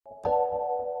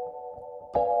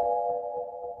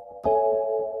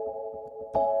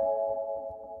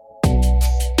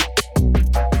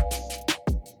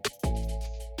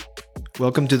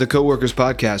Welcome to the Co-Workers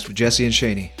Podcast with Jesse and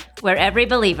Shani, where every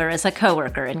believer is a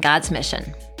co-worker in God's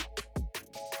mission.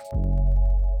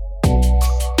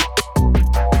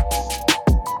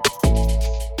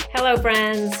 Hello,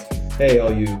 friends. Hey,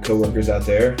 all you co-workers out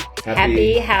there.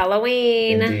 Happy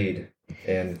Halloween. Indeed.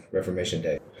 And Reformation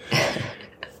Day.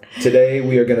 Today,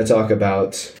 we are going to talk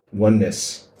about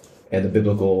oneness and the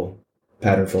biblical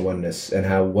pattern for oneness and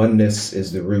how oneness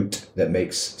is the root that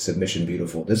makes submission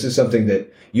beautiful. This is something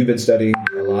that you've been studying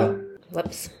a lot.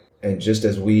 Whoops. And just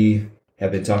as we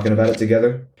have been talking about it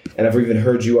together, and I've even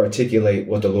heard you articulate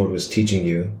what the Lord was teaching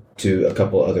you to a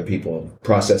couple other people,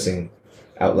 processing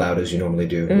out loud as you normally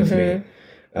do with me.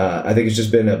 I think it's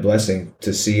just been a blessing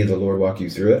to see the Lord walk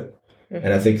you through it.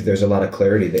 And I think there's a lot of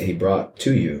clarity that he brought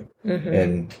to you.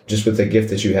 And just with the gift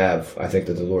that you have, I think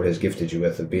that the Lord has gifted you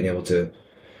with, of being able to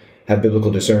have biblical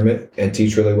discernment and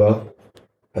teach really well.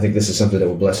 I think this is something that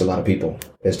will bless a lot of people,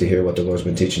 is to hear what the Lord's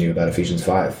been teaching you about Ephesians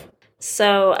 5.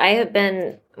 So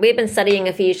we've been studying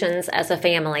Ephesians as a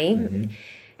family,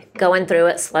 going through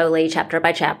it slowly, chapter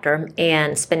by chapter,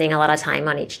 and spending a lot of time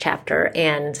on each chapter.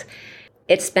 And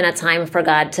it's been a time for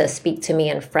God to speak to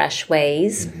me in fresh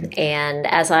ways. And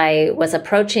as I was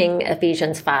approaching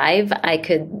Ephesians 5, I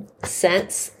could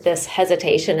sense this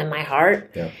hesitation in my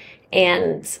heart. Yeah.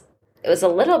 And it was a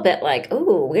little bit like,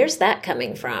 ooh, where's that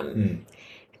coming from?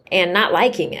 And not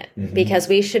liking it, because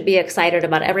we should be excited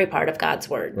about every part of God's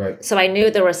word. Right. So I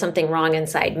knew there was something wrong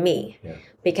inside me,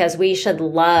 because we should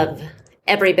love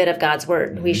every bit of God's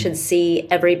word. We should see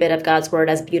every bit of God's word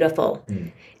as beautiful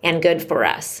and good for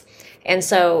us. And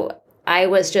so I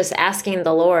was just asking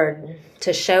the Lord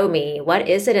to show me, what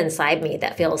is it inside me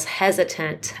that feels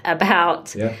hesitant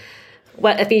about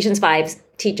what Ephesians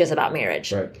 5 teaches about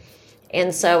marriage? Right.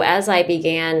 And so as I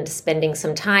began spending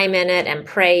some time in it and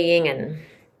praying and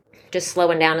just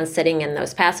slowing down and sitting in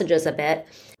those passages a bit,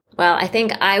 well, I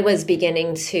think I was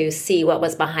beginning to see what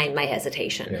was behind my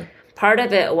hesitation. Yeah. Part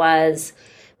of it was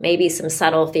maybe some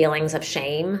subtle feelings of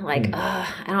shame, like,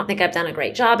 I don't think I've done a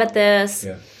great job at this.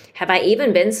 Yeah. Have I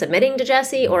even been submitting to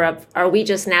Jesse, or are we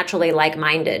just naturally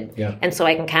like-minded? Yeah. And so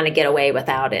I can kind of get away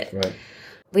without it. Right.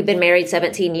 We've been married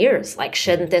 17 years. Like,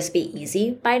 shouldn't this be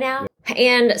easy by now?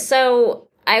 And so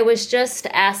I was just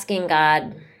asking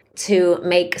God to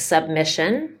make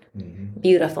submission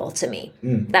beautiful to me.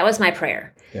 That was my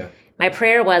prayer. Yeah. My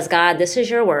prayer was, God, this is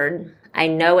your word. I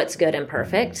know it's good and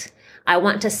perfect. I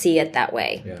want to see it that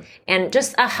way. Yeah. And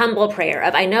just a humble prayer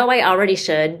of, I know I already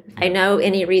should. I know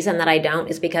any reason that I don't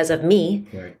is because of me,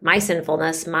 my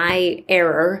sinfulness, my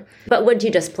error. But would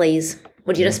you just please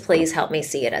help me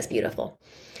see it as beautiful?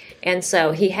 And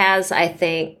so he has, I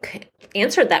think,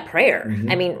 answered that prayer.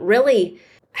 I mean, really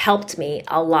helped me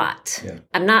a lot. Yeah.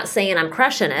 I'm not saying I'm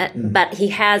crushing it, but he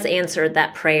has answered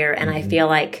that prayer, and I feel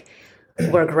like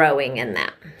we're growing in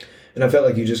that. And I felt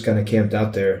like you just kind of camped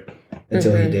out there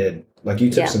until he did. Like, you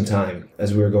took some time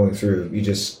as we were going through. You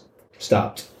just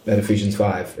stopped at Ephesians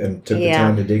 5 and took the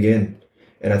time to dig in.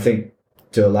 And I think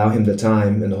to allow him the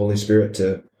time and the Holy Spirit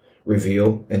to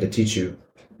reveal and to teach you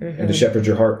and to shepherd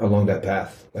your heart along that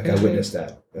path. Like, I witnessed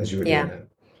that as you were doing that.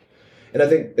 And I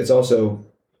think it's also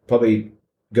probably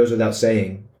goes without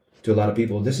saying to a lot of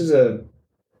people, this is a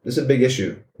big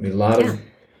issue. I mean, a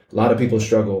lot of people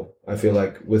struggle, I feel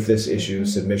like, with this issue,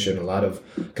 submission. A lot of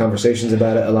conversations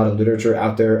about it, a lot of literature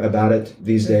out there about it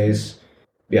these days.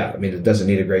 Yeah, I mean, it doesn't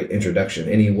need a great introduction.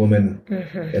 Any woman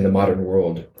in the modern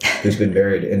world who's been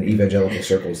married in evangelical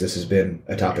circles, this has been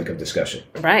a topic of discussion.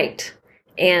 Right.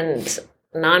 And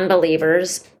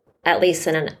non-believers, at least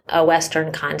in a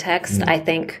Western context, I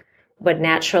think would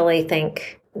naturally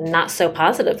think not so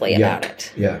positively about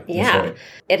it. Yeah. Right.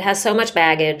 It has so much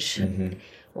baggage.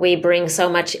 We bring so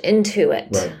much into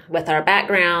it with our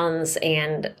backgrounds,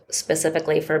 and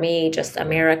specifically for me, just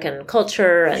American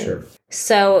culture. And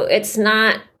so it's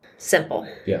not simple.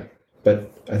 Yeah.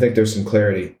 But I think there's some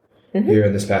clarity here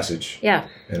in this passage. Yeah.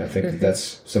 And I think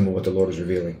that's some of what the Lord is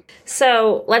revealing.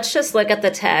 So let's just look at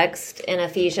the text in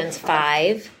Ephesians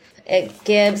 5. It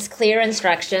gives clear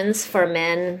instructions for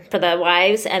men, for the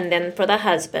wives, and then for the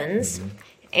husbands.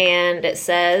 And it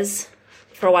says,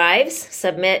 for wives,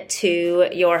 submit to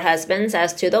your husbands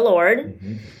as to the Lord,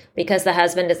 because the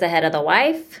husband is the head of the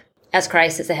wife, as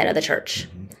Christ is the head of the church.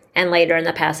 And later in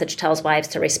the passage tells wives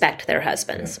to respect their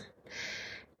husbands.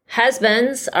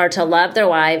 Husbands are to love their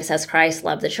wives as Christ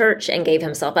loved the church and gave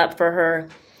himself up for her,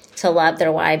 to love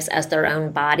their wives as their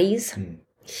own bodies.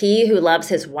 He who loves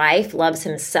his wife loves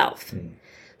himself.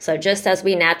 So just as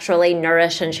we naturally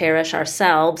nourish and cherish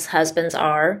ourselves, husbands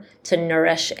are to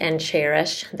nourish and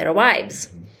cherish their wives.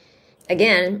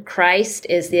 Again, Christ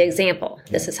is the example.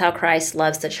 This is how Christ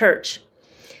loves the church.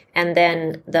 And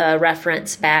then the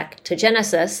reference back to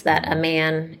Genesis that a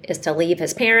man is to leave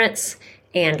his parents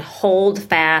and hold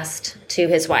fast to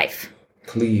his wife.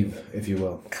 Cleave, if you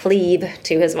will. Cleave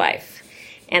to his wife.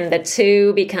 And the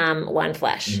two become one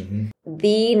flesh.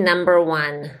 The number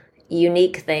one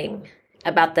unique thing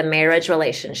about the marriage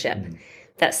relationship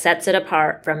that sets it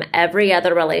apart from every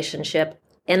other relationship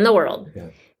in the world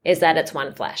is that it's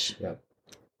one flesh. Yeah.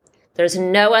 There's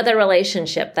no other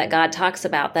relationship that God talks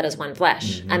about that is one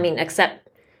flesh. I mean, except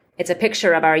it's a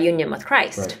picture of our union with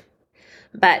Christ. Right.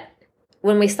 But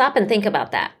when we stop and think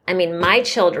about that, I mean, my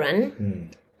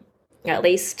children, at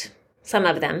least some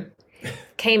of them,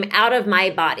 came out of my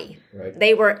body. Right.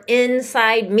 They were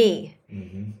inside me.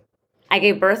 I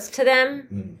gave birth to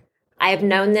them. I have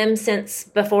known them since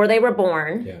before they were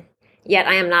born, yet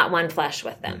I am not one flesh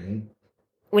with them.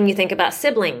 When you think about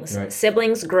siblings,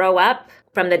 siblings grow up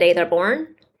from the day they're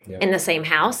born in the same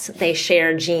house. They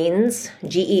share genes,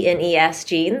 Genes,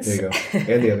 genes. There you go.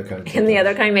 And the other kind. And the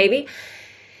other kind, maybe.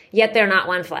 Yet they're not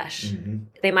one flesh.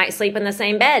 They might sleep in the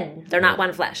same bed. They're not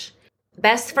one flesh.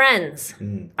 Best friends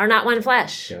are not one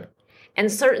flesh. Yeah.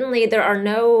 And certainly there are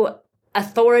no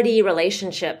authority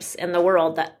relationships in the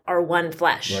world that are one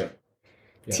flesh. Right.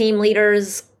 Yeah. Team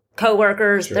leaders,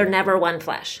 co-workers, they're never one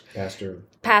flesh.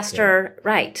 Pastor,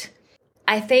 right.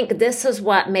 I think this is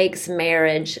what makes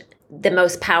marriage the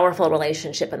most powerful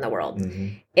relationship in the world.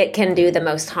 It can do the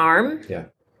most harm. Yeah.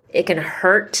 It can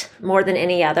hurt more than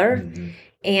any other.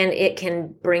 And it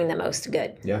can bring the most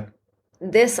good. Yeah.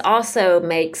 This also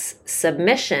makes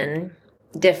submission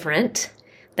different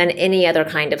than any other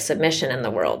kind of submission in the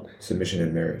world. Submission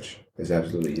in marriage is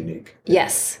absolutely unique.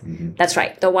 Yes, that's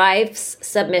right. The wife's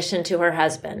submission to her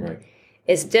husband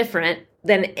is different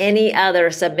than any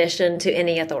other submission to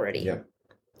any authority. Yeah.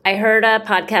 I heard a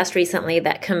podcast recently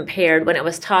that compared when it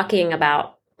was talking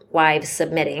about wives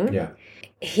submitting. Yeah.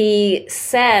 He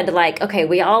said, like, okay,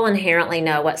 we all inherently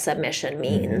know what submission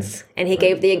means. And he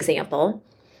gave the example.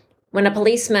 When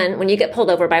you get pulled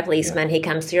over by a policeman, he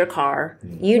comes to your car,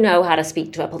 you know how to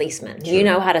speak to a policeman. You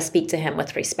know how to speak to him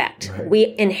with respect. Right.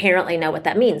 We inherently know what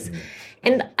that means.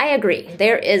 And I agree.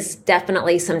 There is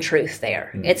definitely some truth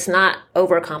there. It's not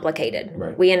overcomplicated.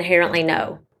 Right. We inherently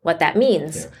know what that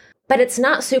means. Yeah. But it's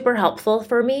not super helpful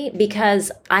for me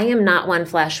because I am not one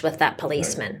flesh with that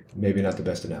policeman. Right. Maybe not the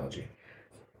best analogy.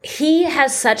 He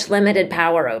has such limited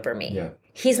power over me. Yeah.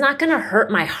 He's not going to hurt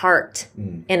my heart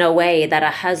in a way that a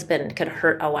husband could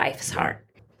hurt a wife's heart.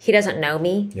 He doesn't know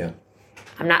me. Yeah.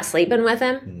 I'm not sleeping with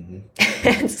him.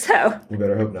 And so... We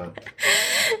better hope not.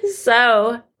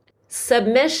 So,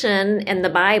 submission in the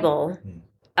Bible,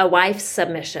 a wife's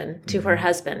submission to her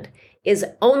husband, is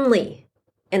only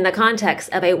in the context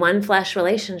of a one-flesh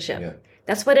relationship. Yeah.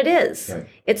 That's what it is. Right.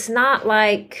 It's not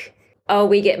like... oh,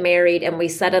 we get married and we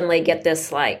suddenly get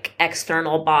this like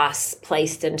external boss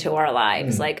placed into our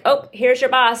lives. Like, oh, here's your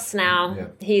boss now. Yeah.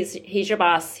 He's your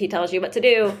boss. He tells you what to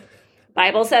do.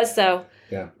 Bible says so.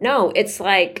 Yeah. No, it's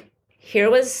like, here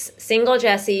was single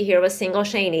Jesse, here was single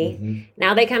Shani.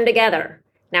 Now they come together.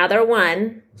 Now they're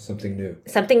one. Something new.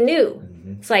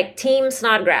 It's like Team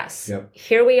Snodgrass. Yep.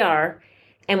 Here we are,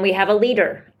 and we have a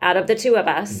leader out of the two of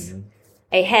us,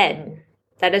 a head.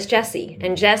 That is Jesse.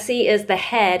 And Jesse is the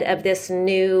head of this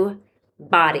new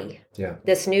body,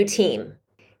 this new team.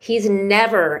 He's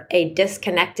never a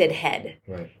disconnected head.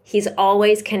 Right. He's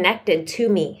always connected to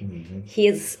me. He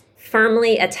is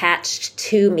firmly attached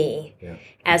to me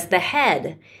as the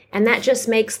head. And that just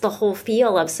makes the whole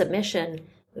feel of submission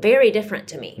very different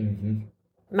to me.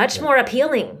 Much more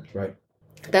appealing. Right.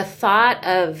 The thought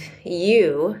of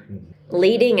you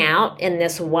leading out in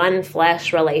this one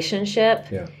flesh relationship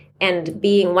and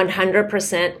being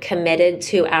 100% committed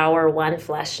to our one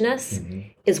fleshness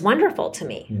is wonderful to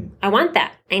me. I want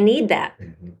that. I need that.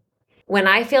 When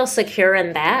I feel secure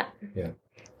in that,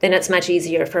 then it's much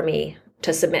easier for me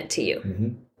to submit to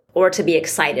you or to be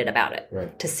excited about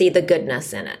it, to see the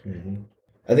goodness in it.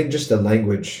 I think just the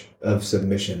language of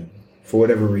submission, for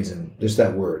whatever reason, just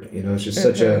that word, it's just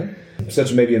such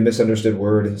a maybe a misunderstood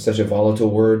word, such a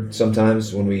volatile word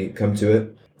sometimes when we come to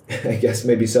it. I guess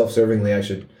maybe self-servingly I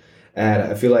should add,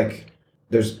 I feel like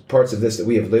there's parts of this that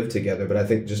we have lived together, but I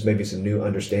think just maybe some new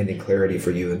understanding, clarity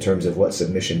for you in terms of what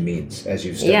submission means as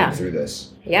you've studied through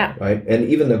this. Yeah. Right? And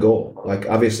even the goal. Like,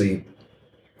 obviously,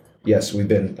 yes, we've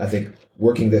been, I think,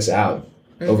 working this out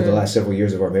over the last several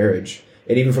years of our marriage.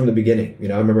 And even from the beginning,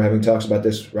 I remember having talks about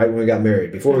this right when we got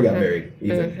married, before we got married,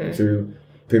 even through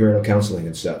premarital counseling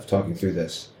and stuff, talking through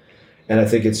this. And I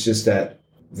think it's just that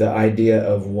the idea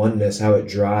of oneness, how it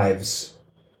drives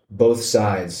both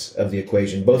sides of the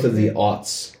equation, both of the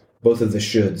oughts both of the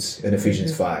shoulds in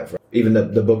Ephesians 5. Right? Even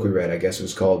the book we read, I guess,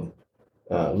 was called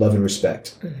Love and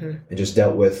Respect. And just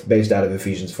dealt with, based out of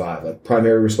Ephesians 5, like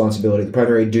primary responsibility, the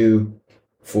primary due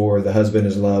for the husband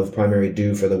is love, primary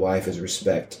due for the wife is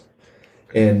respect.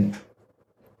 And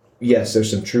yes,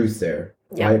 there's some truth there,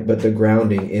 right? But the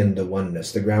grounding in the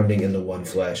oneness, the grounding in the one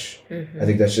flesh, I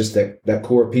think that's just that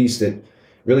core piece that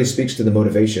really speaks to the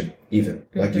motivation, even,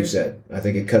 like you said. I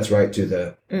think it cuts right to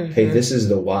the, hey, this is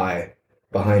the why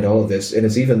behind all of this. And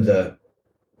it's even the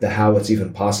how it's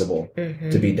even possible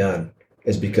to be done,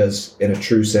 is because in a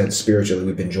true sense, spiritually,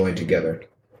 we've been joined together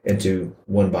into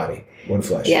one body, one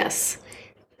flesh. Yes.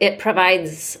 It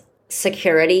provides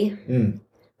security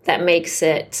that makes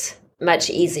it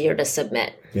much easier to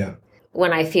submit. Yeah.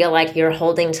 When I feel like you're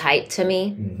holding tight to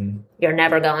me, you're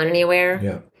never going anywhere.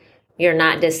 Yeah. You're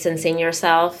not distancing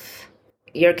yourself.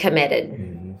 You're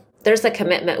committed. There's a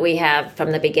commitment we have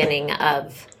from the beginning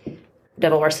of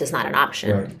divorce is not an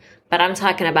option. Right. But I'm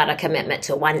talking about a commitment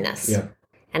to oneness. Yeah.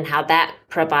 And how that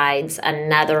provides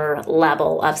another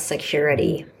level of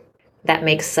security that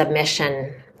makes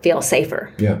submission feel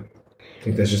safer. Yeah. I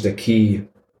think that's just a key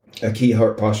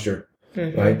heart posture,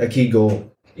 right? A key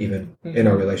goal even in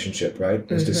our relationship, right?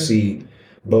 Is to see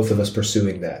both of us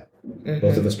pursuing that,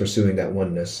 both of us pursuing that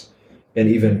oneness. And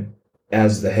even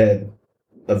as the head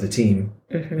of the team,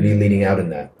 me leading out in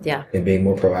that and being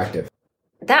more proactive.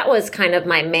 That was kind of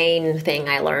my main thing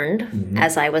I learned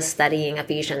as I was studying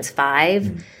Ephesians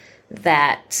 5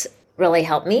 that really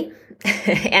helped me.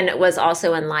 And it was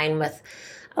also in line with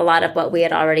a lot of what we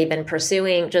had already been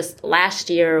pursuing. Just last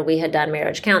year, we had done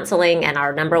marriage counseling, and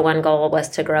our number one goal was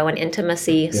to grow in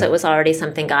intimacy. Yeah. So it was already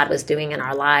something God was doing in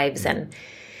our lives.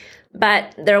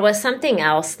 But there was something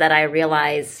else that I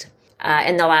realized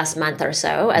in the last month or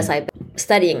so as I've been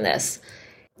studying this.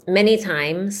 Many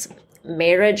times,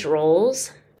 marriage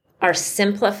roles are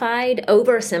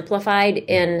oversimplified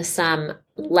in some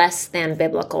less than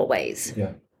biblical ways.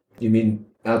 Yeah. You mean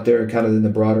out there kind of in the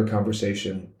broader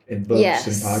conversation? In books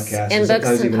and podcasts. In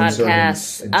books and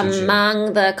podcasts,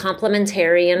 among the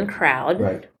complementarian crowd.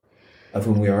 Right. Of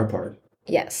whom we are a part.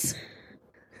 Yes.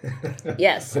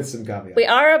 Yes. With some caveats. We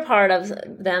are a part of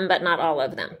them, but not all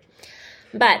of them.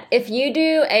 But if you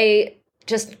do a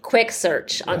just quick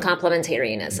search on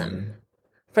complementarianism,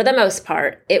 for the most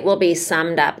part, it will be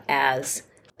summed up as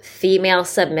female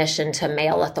submission to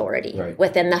male authority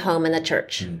within the home and the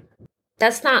church.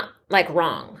 That's not like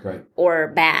wrong or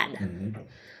bad.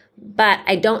 But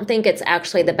I don't think it's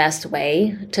actually the best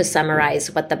way to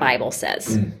summarize what the Bible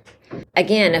says.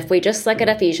 Again, if we just look at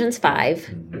Ephesians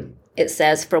 5, it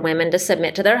says for women to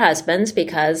submit to their husbands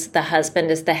because the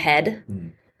husband is the head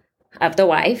of the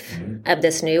wife of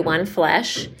this new one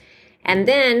flesh. And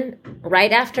then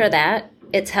right after that,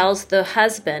 it tells the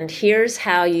husband, here's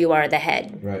how you are the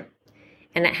head. Right.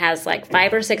 And it has like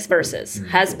 5 or 6 verses.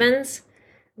 Husbands,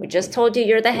 we just told you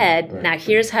you're the head. Right. Now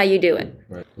here's how you do it.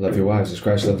 Right. Love your wives as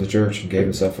Christ loved the church and gave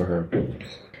himself for her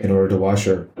in order to wash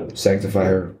her, sanctify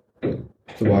her,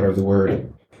 the water of the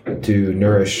word, to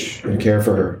nourish and care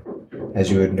for her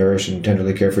as you would nourish and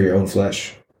tenderly care for your own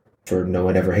flesh. For no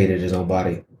one ever hated his own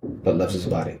body, but loves his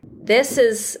body. This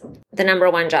is the number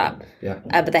one job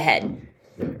of the head,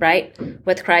 right?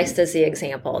 With Christ as the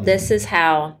example. This is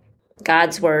how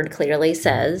God's word clearly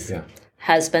says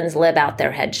husbands live out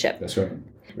their headship. That's right.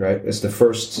 Right? It's the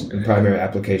first and primary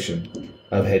application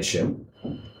of headship.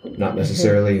 Not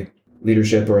necessarily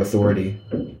leadership or authority,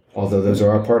 although those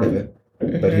are a part of it.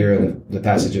 But here in the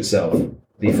passage itself,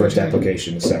 the first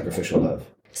application is sacrificial love.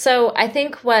 So I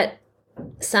think what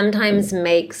sometimes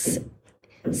makes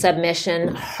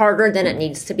submission harder than it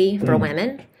needs to be for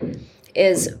women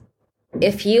is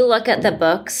if you look at the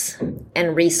books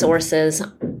and resources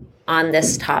on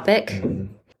this topic,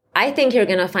 I think you're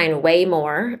going to find way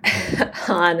more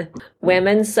on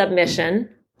women's submission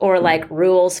or like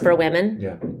rules for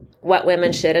women, what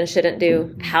women should and shouldn't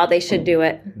do, how they should do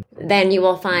it, than you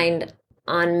will find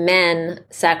on men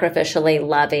sacrificially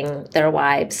loving their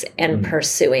wives and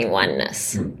pursuing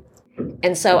oneness.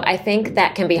 And so I think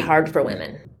that can be hard for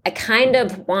women. I kind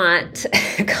of want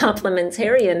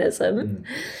complementarianism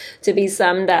to be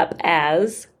summed up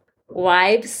as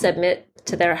wives submit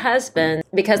to their husbands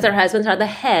because their husbands are the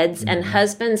heads, and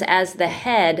husbands as the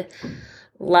head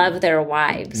love their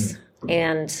wives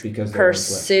and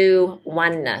pursue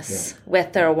oneness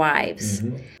with their wives.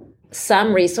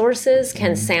 Some resources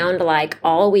can sound like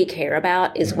all we care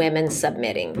about is women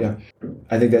submitting. Yeah,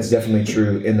 I think that's definitely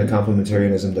true in the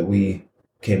complementarianism that we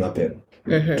came up in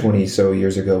 20 so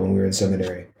years ago when we were in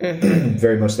seminary.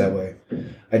 Very much that way.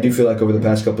 I do feel like over the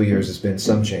past couple of years there's been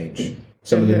some change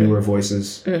Some of the newer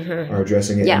voices are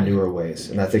addressing it in newer ways.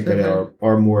 And I think that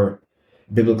are more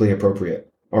biblically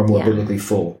appropriate, are more biblically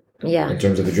full in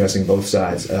terms of addressing both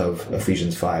sides of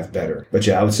Ephesians 5 better. But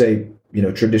I would say,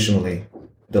 traditionally,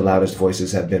 the loudest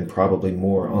voices have been probably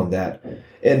more on that.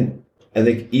 And I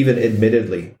think even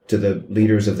admittedly to the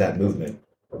leaders of that movement,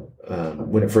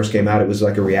 when it first came out, it was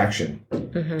like a reaction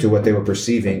to what they were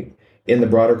perceiving in the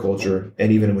broader culture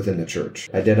and even within the church.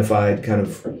 Identified kind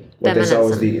of what they saw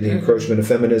as the encroachment of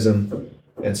feminism.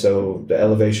 And so the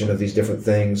elevation of these different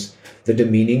things, the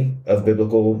demeaning of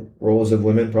biblical roles of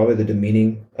women, probably the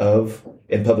demeaning of,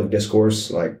 in public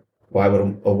discourse, like, why would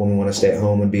a woman want to stay at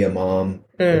home and be a mom?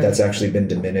 That's actually been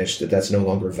diminished, that's no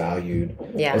longer valued.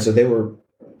 Yeah. And so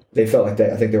they felt like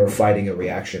that. I think they were fighting a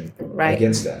reaction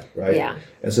against that, right? Yeah.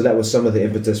 And so that was some of the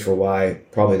impetus for why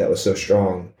probably that was so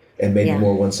strong and maybe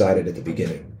more one-sided at the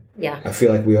beginning. Yeah. I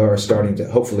feel like we are starting to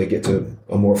hopefully get to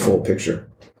a more full picture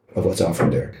of what's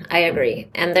offered there. I agree.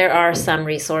 And there are some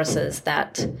resources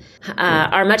that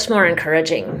are much more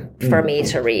encouraging for me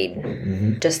to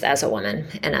read just as a woman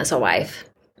and as a wife.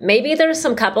 Maybe there's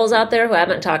some couples out there who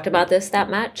haven't talked about this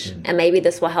that much, and maybe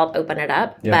this will help open it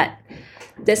up. Yeah. But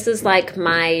this is like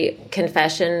my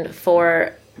confession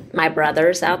for my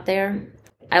brothers out there.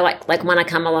 I like want to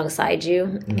come alongside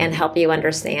you and help you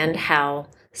understand how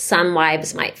some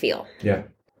wives might feel. Yeah.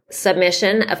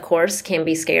 Submission, of course, can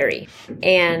be scary.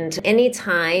 And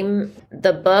anytime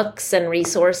the books and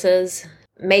resources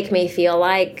make me feel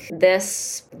like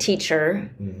this teacher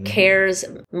cares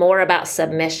more about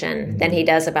submission than he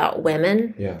does about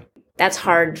women, that's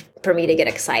hard for me to get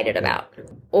excited about.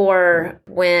 Or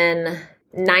when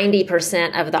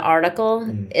 90% of the article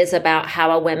is about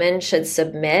how a woman should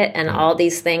submit and all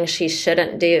these things she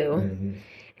shouldn't do.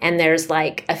 And there's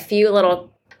like a few little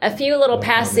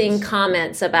passing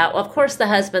comments about, well, of course the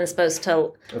husband's supposed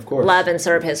to love and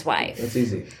serve his wife. That's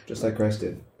easy, just like Christ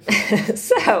did.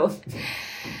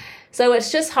 So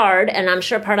it's just hard, and I'm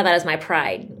sure part of that is my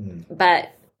pride.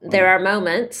 But there are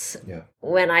moments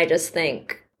when I just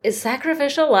think, is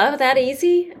sacrificial love that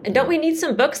easy? And don't we need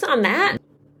some books on that?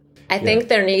 I think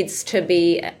there needs to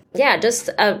be, just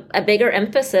a bigger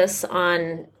emphasis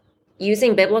on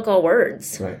using biblical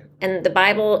words. Right. And the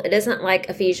Bible, it isn't like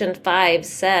Ephesians 5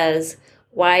 says,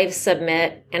 wives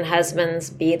submit and husbands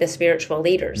be the spiritual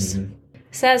leaders. It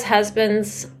says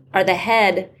husbands are the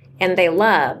head and they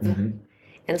love.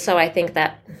 And so I think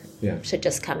that should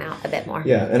just come out a bit more.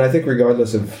 Yeah, and I think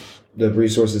regardless of the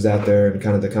resources out there and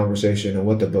kind of the conversation and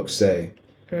what the books say,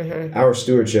 our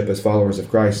stewardship as followers of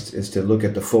Christ is to look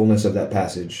at the fullness of that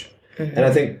passage. And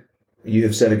I think you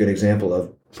have set a good example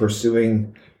of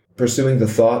pursuing the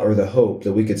thought or the hope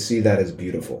that we could see that as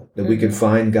beautiful, that we could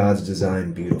find God's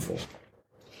design beautiful,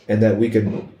 and that we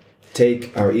could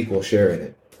take our equal share in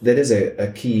it. That is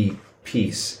a key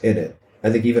piece in it.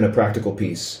 I think even a practical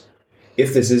piece.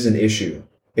 If this is an issue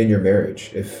in your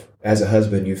marriage, if as a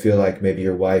husband you feel like maybe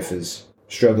your wife is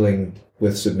struggling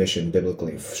with submission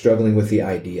biblically, struggling with the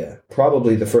idea,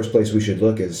 probably the first place we should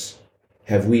look is,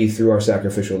 have we, through our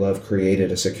sacrificial love,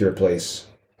 created a secure place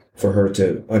for her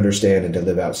to understand and to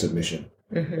live out submission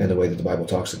in the way that the Bible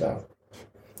talks about?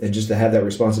 And just to have that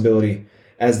responsibility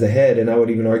as the head, and I would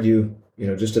even argue,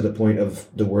 just to the point of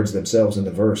the words themselves in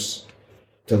the verse,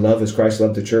 to love as Christ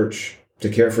loved the church, to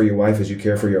care for your wife as you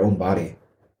care for your own body.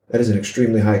 That is an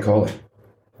extremely high calling.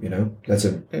 That's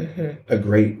a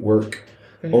great work.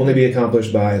 Only be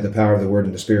accomplished by the power of the Word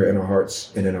and the Spirit in our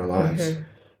hearts and in our lives.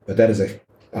 But that is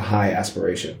a high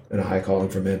aspiration and a high calling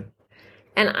for men.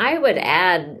 And I would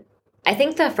add, I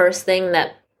think the first thing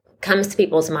that comes to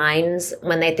people's minds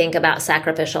when they think about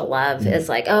sacrificial love is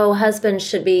like, oh, husbands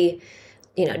should be,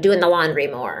 doing the laundry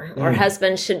more, or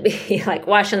husbands should be like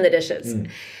washing the dishes,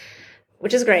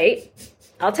 which is great.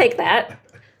 I'll take that.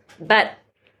 But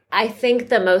I think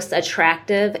the most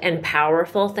attractive and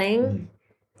powerful thing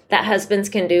that husbands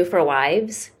can do for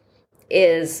wives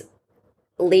is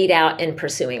lead out in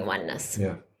pursuing oneness.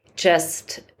 Yeah.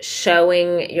 Just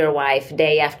showing your wife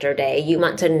day after day, you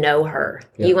want to know her.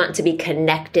 Yeah. You want to be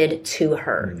connected to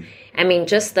her. I mean,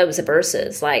 just those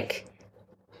verses, like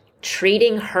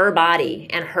treating her body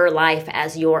and her life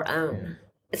as your own.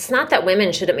 It's not that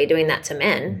women shouldn't be doing that to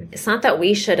men. It's not that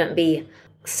we shouldn't be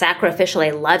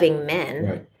sacrificially loving men.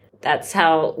 Right. That's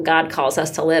how God calls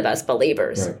us to live as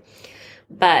believers. Right.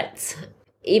 But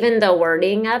even the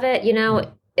wording of it,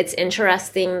 it's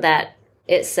interesting that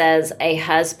it says a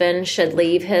husband should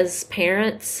leave his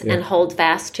parents and hold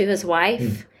fast to his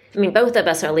wife. I mean, both of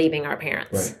us are leaving our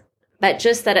parents. Right. But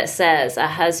just that it says a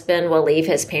husband will leave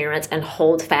his parents and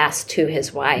hold fast to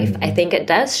his wife, I think it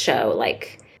does show,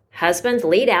 like, husbands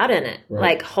lead out in it. Right.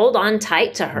 Like, hold on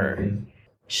tight to her.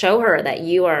 show her that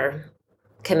you are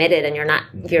committed and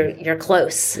you're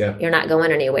close. Yeah. You're not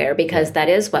going anywhere, because that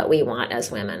is what we want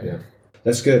as women. Yeah.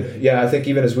 That's good. Yeah, I think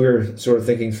even as we were sort of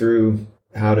thinking through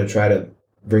how to try to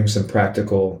bring some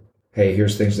practical, hey,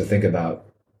 here's things to think about,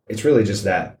 it's really just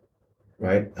that,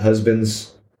 right?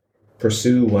 Husbands,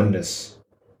 pursue oneness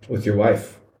with your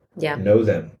wife. Yeah. Know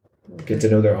them. Get to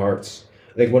know their hearts.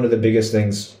 I think one of the biggest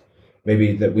things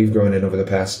maybe that we've grown in over the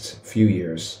past few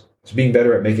years is being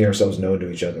better at making ourselves known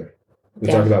to each other. We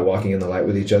talk about walking in the light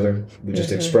with each other. We're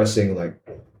just expressing like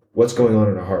what's going on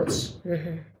in our hearts.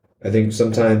 I think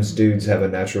sometimes dudes have a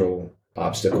natural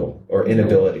obstacle or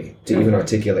inability to even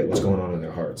articulate what's going on in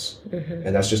their hearts.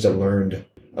 And that's just a learned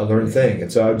thing.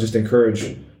 And so I would just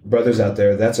encourage brothers out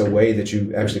there, that's a way that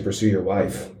you actually pursue your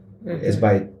wife, is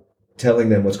by telling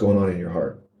them what's going on in your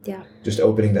heart. Yeah. Just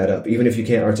opening that up. Even if you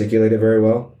can't articulate it very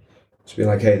well, just be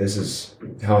like, hey, this is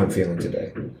how I'm feeling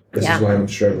today. This is why I'm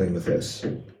struggling with this.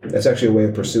 That's actually a way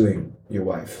of pursuing your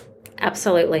wife.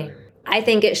 Absolutely. I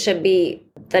think it should be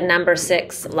the number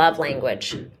 6 love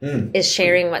language is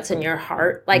sharing what's in your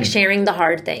heart, like sharing the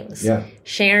hard things. Yeah.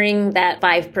 Sharing that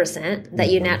 5%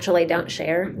 that you naturally don't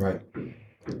share. Right.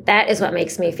 That is what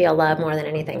makes me feel love more than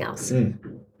anything else,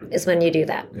 is when you do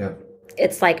that. Yeah.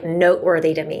 It's like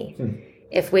noteworthy to me.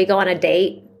 If we go on a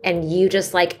date and you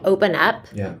just like open up,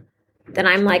 then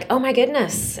I'm like, oh my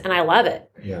goodness. And I love it.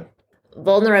 Yeah.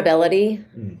 Vulnerability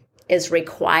is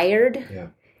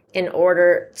required in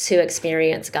order to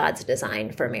experience God's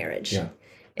design for marriage. Yeah.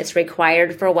 It's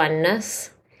required for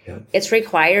oneness. Yeah. It's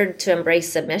required to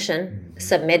embrace submission.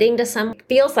 Submitting to some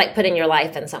feels like putting your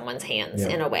life in someone's hands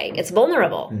in a way. It's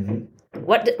vulnerable.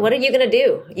 What are you going to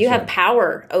do? You have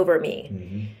power over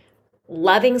me.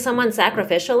 Loving someone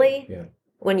sacrificially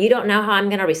when you don't know how I'm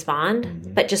going to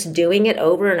respond, but just doing it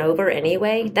over and over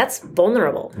anyway, that's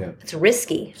vulnerable. Yeah. It's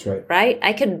risky, that's right?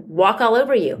 I could walk all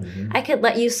over you. I could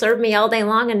let you serve me all day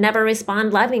long and never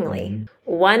respond lovingly.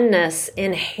 Oneness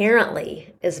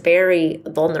inherently is very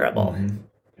vulnerable.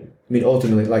 I mean,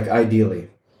 ultimately, like ideally,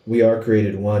 we are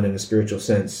created one in a spiritual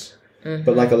sense.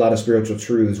 But like a lot of spiritual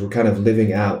truths, we're kind of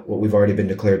living out what we've already been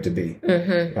declared to be,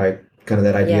 right? Kind of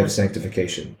that idea of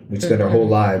sanctification. We spend our whole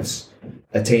lives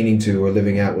attaining to or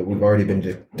living out what we've already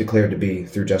been declared to be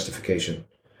through justification.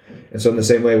 And so in the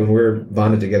same way, when we're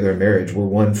bonded together in marriage, we're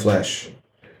one flesh,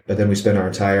 but then we spend our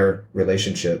entire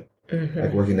relationship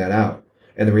like working that out.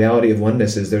 And the reality of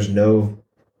oneness is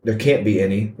there can't be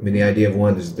any. I mean, the idea of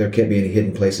one is there can't be any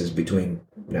hidden places between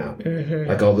now.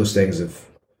 Like all those things have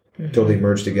totally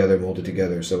merged together, molded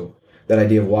together. So that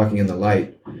idea of walking in the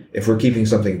light, if we're keeping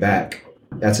something back,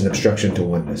 that's an obstruction to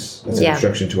oneness. That's an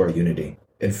obstruction to our unity.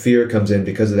 And fear comes in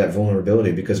because of that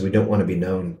vulnerability, because we don't want to be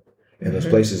known in those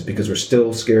places, because we're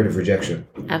still scared of rejection.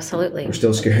 Absolutely. We're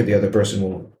still scared the other person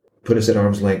will put us at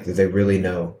arm's length, that they really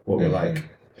know what we're like.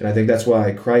 And I think that's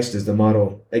why Christ is the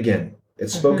model. Again,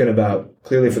 it's spoken about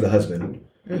clearly for the husband,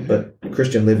 but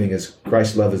Christian living is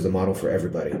Christ's love is the model for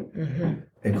everybody.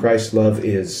 And Christ's love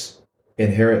is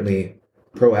inherently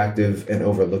proactive and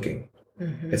overlooking.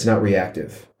 It's not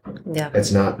reactive. Yeah.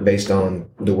 It's not based on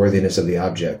the worthiness of the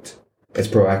object. It's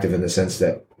proactive in the sense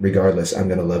that regardless, I'm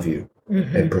going to love you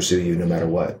and pursue you no matter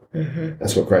what.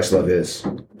 That's what Christ's love is.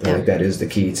 I think that is the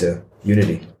key to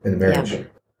unity in the marriage. Yeah.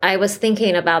 I was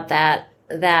thinking about that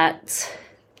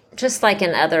just like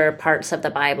in other parts of the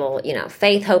Bible,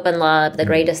 faith, hope, and love, the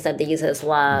greatest of these is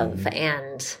love.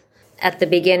 And at the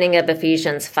beginning of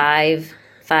Ephesians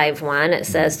 5:1, it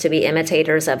says to be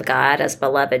imitators of God as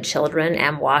beloved children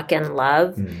and walk in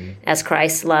love as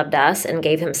Christ loved us and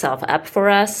gave himself up for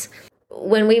us.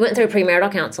 When we went through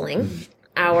premarital counseling,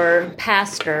 our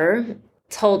pastor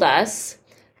told us,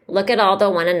 look at all the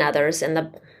one another's in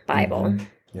the Bible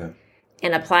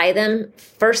and apply them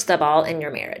first of all in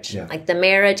your marriage. Yeah. Like the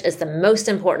marriage is the most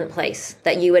important place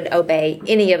that you would obey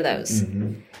any of those.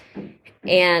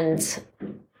 And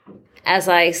as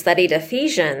I studied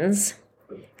Ephesians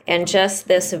and just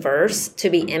this verse, to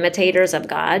be imitators of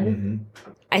God,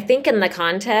 I think in the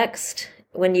context,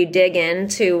 when you dig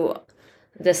into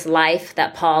this life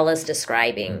that Paul is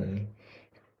describing,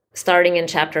 starting in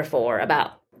chapter 4,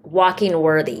 about walking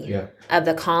worthy of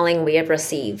the calling we have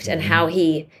received and how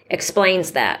he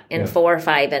explains that in 4,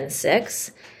 5, and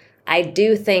 6, I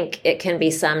do think it can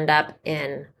be summed up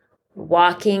in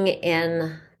walking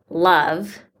in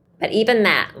love. But even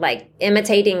that, like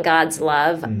imitating God's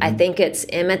love, I think it's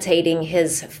imitating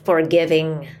his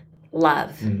forgiving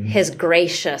love, his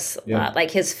gracious love, like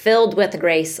his filled with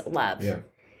grace love.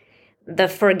 The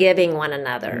forgiving one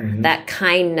another, that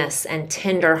kindness and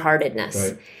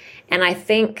tenderheartedness. And I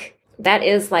think that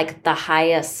is like the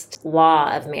highest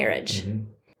law of marriage.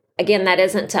 again, that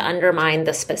isn't to undermine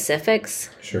the specifics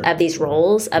of these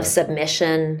roles of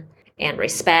submission and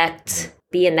respect,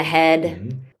 being the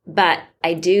head. But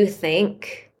I do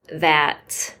think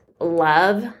that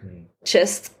love,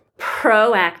 just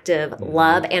proactive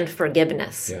love and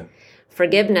forgiveness.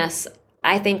 Forgiveness,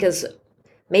 I think, is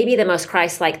maybe the most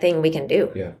Christ-like thing we can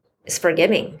do, is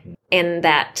forgiving. And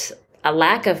that a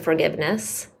lack of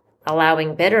forgiveness,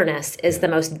 allowing bitterness, is the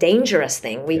most dangerous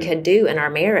thing we could do in our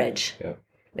marriage. I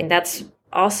mean, that's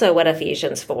also what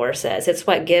Ephesians 4 says. It's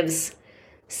what gives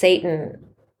Satan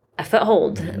a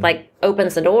foothold, like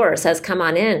opens the door, says, come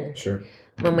on in,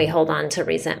 when we hold on to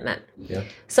resentment.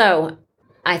 So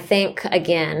I think,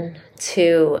 again,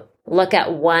 to look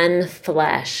at one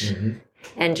flesh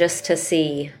and just to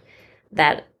see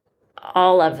that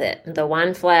all of it, the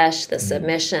one flesh, the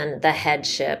submission, the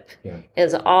headship,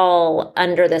 is all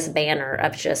under this banner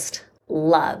of just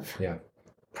love.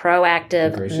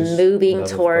 Proactive, moving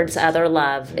towards other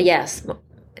love. Yes,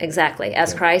 exactly.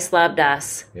 As Christ loved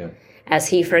us, as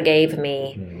he forgave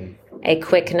me, a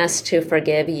quickness to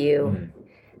forgive you,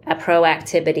 a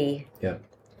proactivity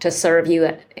to serve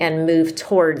you and move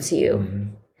towards you,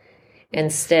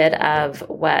 instead of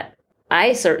what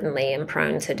I certainly am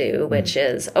prone to do, which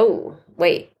is, oh,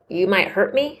 wait, you might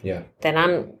hurt me?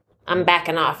 Then I'm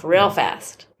backing off real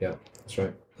fast. That's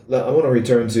right. I want to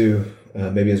return to,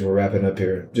 maybe as we're wrapping up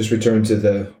here, just return to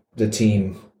the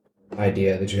team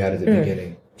idea that you had at the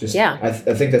beginning. Just, I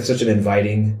think that's such an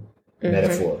inviting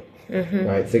metaphor,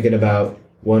 right? Thinking about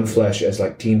one flesh as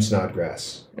like team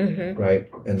Snodgrass, right?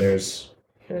 And there's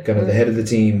kind of the head of the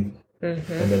team, and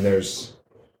then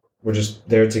we're just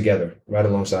there together, right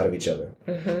alongside of each other.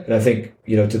 And I think,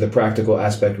 to the practical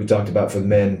aspect we talked about for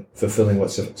men, fulfilling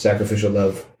what sacrificial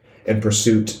love and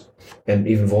pursuit and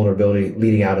even vulnerability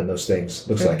leading out in those things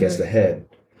looks like as the head.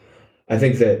 I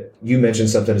think that you mentioned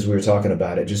something as we were talking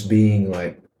about it, just being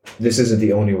like, this isn't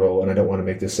the only role, and I don't want to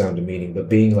make this sound demeaning, but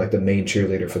being like the main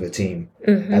cheerleader for the team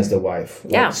as the wife.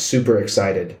 Like, super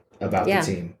excited about the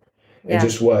team. And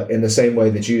just in the same way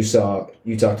that you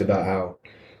talked about how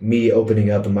me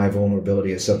opening up and my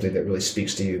vulnerability is something that really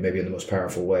speaks to you, maybe in the most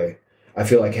powerful way. I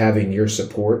feel like having your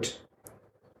support.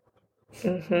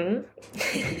 I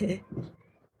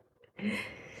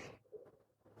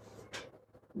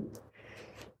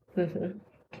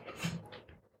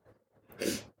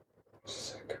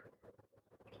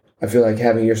feel like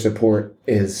having your support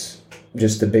is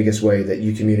just the biggest way that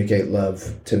you communicate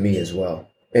love to me as well.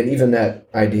 And even that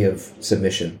idea of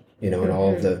submission, and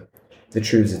all of the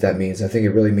truths that means. I think it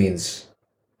really means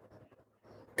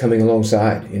coming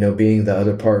alongside, being the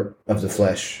other part of the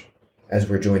flesh as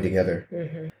we're joined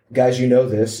together. Guys,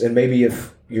 this, and maybe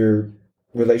if your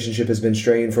relationship has been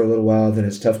strained for a little while, then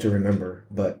it's tough to remember,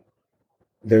 but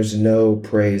there's no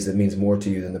praise that means more to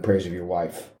you than the praise of your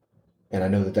wife. And I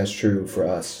know that that's true for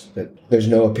us, that there's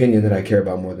no opinion that I care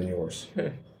about more than yours.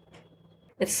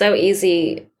 It's so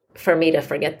easy for me to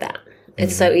forget that.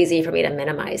 It's so easy for me to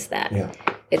minimize that.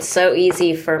 It's so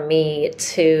easy for me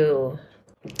to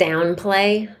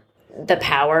downplay the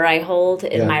power I hold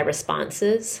in my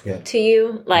responses to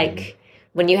you. Like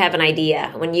when you have an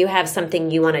idea, when you have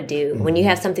something you want to do, when you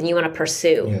have something you want to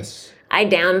pursue,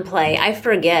 I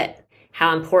forget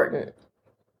how important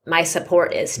my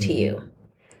support is to you.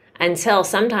 Until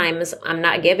sometimes I'm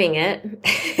not giving it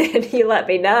and you let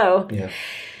me know.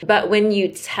 But when you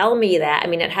tell me that,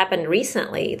 it happened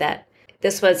recently that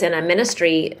this was in a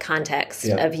ministry context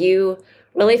of you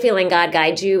really feeling God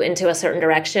guide you into a certain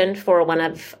direction for one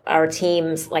of our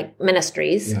team's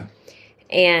ministries.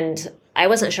 And I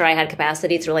wasn't sure I had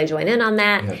capacity to really join in on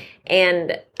that.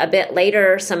 And a bit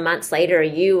later, some months later,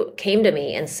 you came to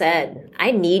me and said,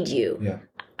 I need you.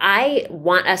 I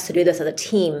want us to do this as a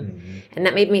team. And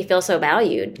that made me feel so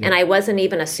valued. And I wasn't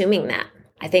even assuming that.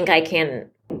 I think I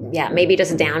can, maybe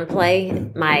just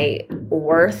downplay my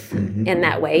worth in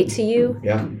that way to you.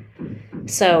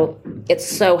 So it's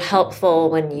so helpful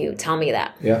when you tell me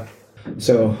that.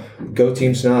 So go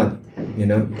Team Snod,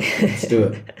 let's do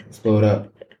it. Let's blow it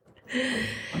up.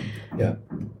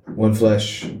 One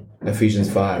flesh, Ephesians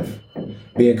 5.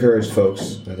 Be encouraged,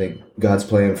 folks. I think God's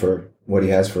plan for what he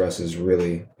has for us is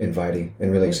really inviting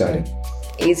and really exciting.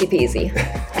 Easy peasy.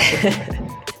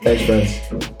 Thanks,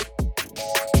 friends.